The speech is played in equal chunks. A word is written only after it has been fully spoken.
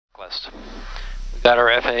checklist. We got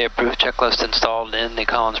our FAA approved checklist installed in the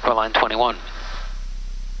Collins Proline 21.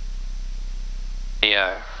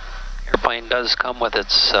 The airplane does come with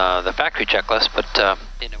its the factory checklist, but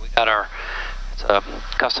we got it's a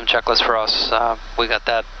custom checklist for us. We got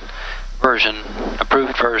that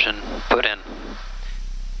approved version put in.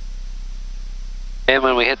 And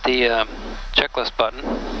when we hit the checklist button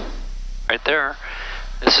right there,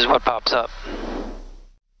 this is what pops up.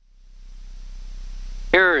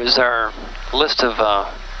 Here is our list of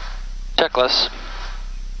checklists,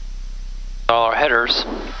 all our headers,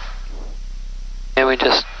 and we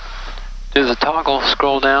just do the toggle,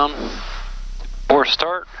 scroll down before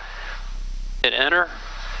start, hit enter,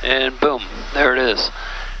 and boom, there it is.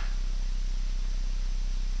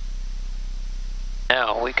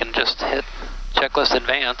 Now we can just hit checklist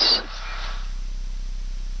advance,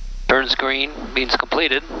 turns green, means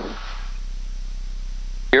completed.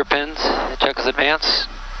 Gear pins, checklist advance,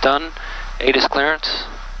 done. ATIS clearance,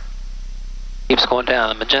 keeps going down.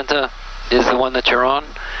 The magenta is the one that you're on,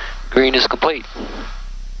 green is complete.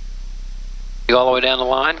 You go all the way down the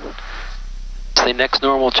line, it's the next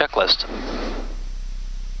normal checklist.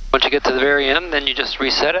 Once you get to the very end, then you just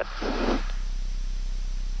reset it,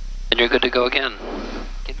 and you're good to go again.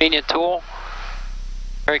 Convenient tool,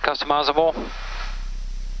 very customizable.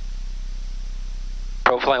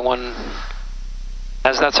 ProFlight 1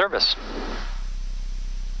 has that service.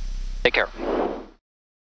 Take care.